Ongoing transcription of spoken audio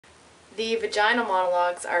The Vagina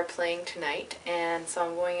Monologues are playing tonight, and so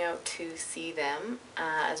I'm going out to see them,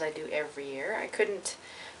 as I do every year. I couldn't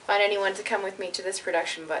find anyone to come with me to this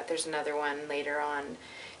production, but there's another one later on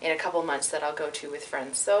in a couple months that I'll go to with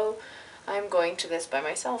friends, so I'm going to this by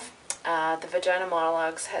myself. The Vagina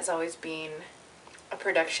Monologues has always been a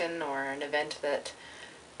production or an event that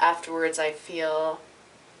afterwards I feel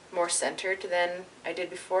more centered than I did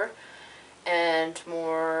before, and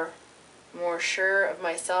more sure of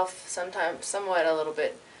myself, sometimes somewhat a little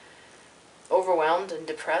bit overwhelmed and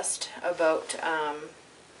depressed about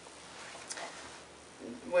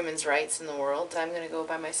women's rights in the world. I'm going to go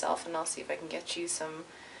by myself, and I'll see if I can get you some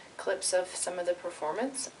clips of some of the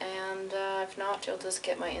performance, and if not, you'll just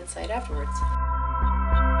get my insight afterwards.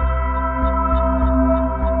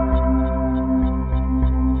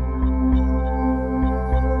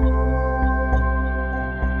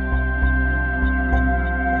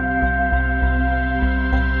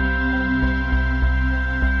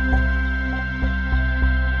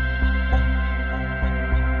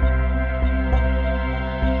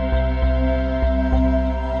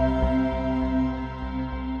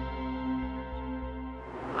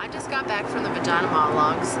 I just got back from the Vagina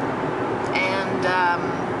Monologues, and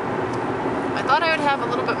I thought I would have a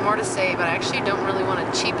little bit more to say, but I actually don't really want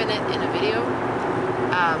to cheapen it in a video.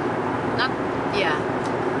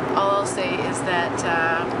 All I'll say is that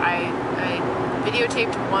I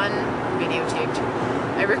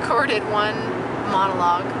recorded one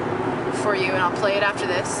monologue for you, and I'll play it after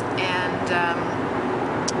this, and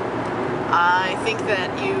I think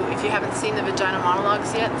that if you haven't seen the Vagina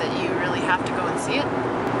Monologues yet, that you really have to go and see it.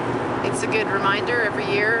 It's a good reminder every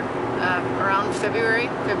year, around February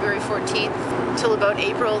 14th till about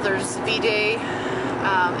April, there's V-Day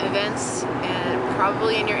events, and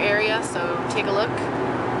probably in your area, so take a look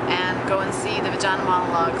and go and see the Vagina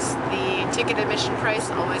Monologues. The ticket admission price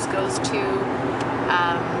always goes to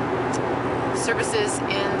services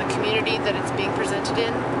in the community that it's being presented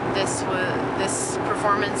in. This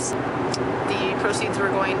performance, the proceeds were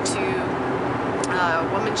going to a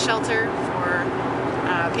women's shelter for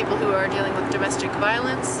people who are dealing with domestic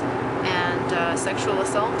violence and sexual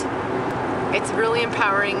assault. It's a really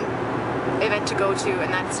empowering event to go to,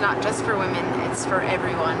 and that's not just for women, it's for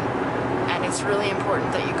everyone, and it's really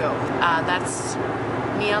important that you go. That's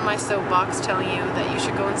me on my soapbox telling you that you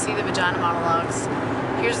should go and see the Vagina Monologues.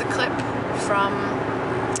 Here's a clip from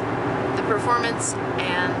the performance,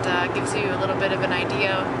 and gives you a little bit of an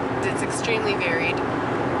idea. It's extremely varied,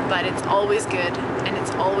 but it's always good and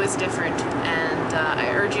it's always different, and I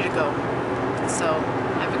urge you to go. So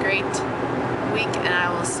have a great week, and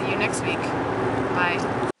I will see you next week. Bye.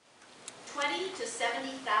 20,000 to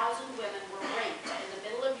 70,000 women were raped in the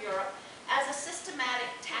middle of Europe as a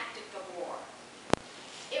systematic tactic of war.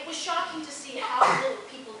 It was shocking to see how little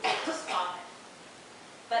people did to stop it.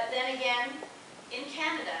 But then again, in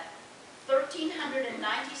Canada,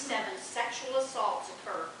 1,397 sexual assaults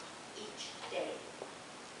occur each day.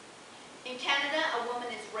 In Canada, a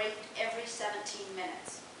woman is raped every 17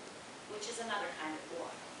 minutes, which is another kind of war.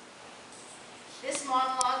 This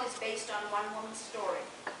monologue is based on one woman's story.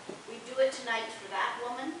 We do it tonight for that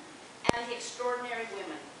woman and the extraordinary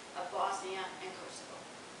women of Bosnia and Kosovo.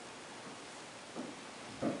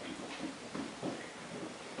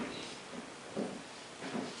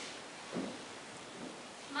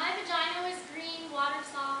 My vagina was green,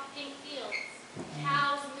 water-soft, pink fields.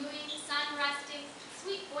 Cows mooing, sun resting,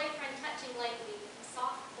 sweet boyfriend touching lightly with a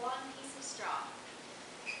soft blonde piece of straw.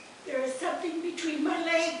 There is something between my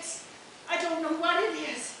legs. I don't know what it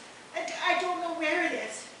is. I don't know where it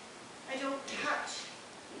is. I don't touch.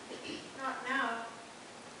 Not now.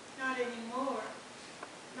 Not anymore.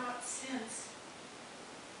 Not since.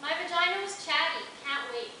 My vagina was chatty, can't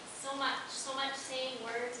wait. So much saying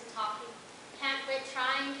words and talking. Can't quit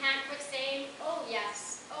trying, can't quit saying, oh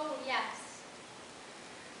yes, oh yes.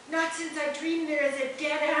 Not since I dreamed there is a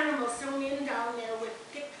dead animal sewn in down there with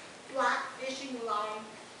thick black fishing line,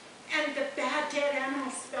 and the bad dead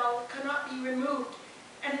animal spell cannot be removed,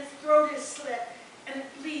 and its throat is slit, and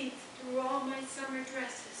it bleeds through all my summer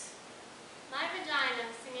dresses. My vagina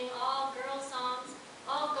singing all girl songs,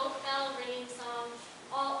 all goat bell ringing songs,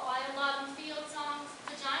 all oil autumn field songs,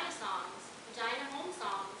 vagina home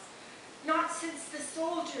songs. Not since the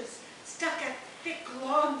soldiers stuck a thick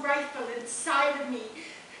long rifle inside of me.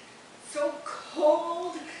 So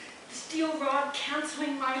cold, the steel rod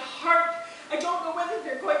canceling my heart. I don't know whether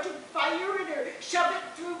they're going to fire it or shove it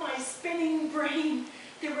through my spinning brain.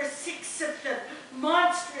 There were 6 of them,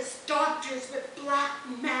 monstrous doctors with black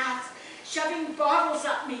masks, shoving bottles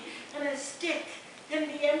at me and a stick and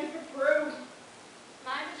the end of a broom.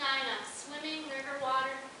 My vagina, swimming river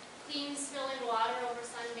water, clean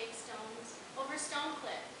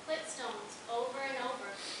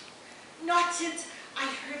Not since I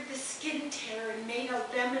heard the skin tear and made a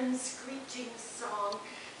lemon screeching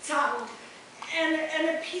sound. And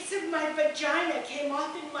a piece of my vagina came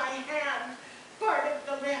off in my hand, part of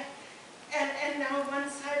the lip. And now one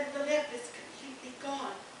side of the lip is completely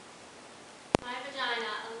gone. My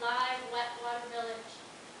vagina, alive, wet water village.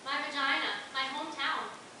 My vagina, my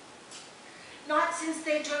hometown. Not since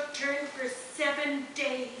they took turn for 7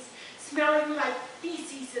 days, smelling like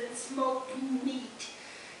feces and smoked meat.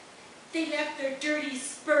 They left their dirty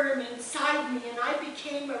sperm inside me, and I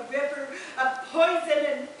became a river of poison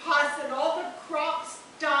and pus, and all the crops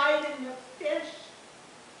died in the fish.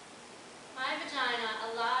 My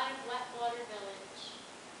vagina, alive, wet water village.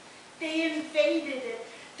 They invaded it.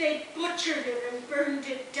 They butchered it and burned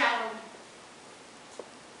it down.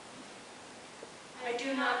 I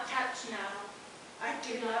do not touch now. I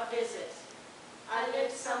do not visit. I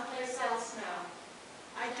live someplace else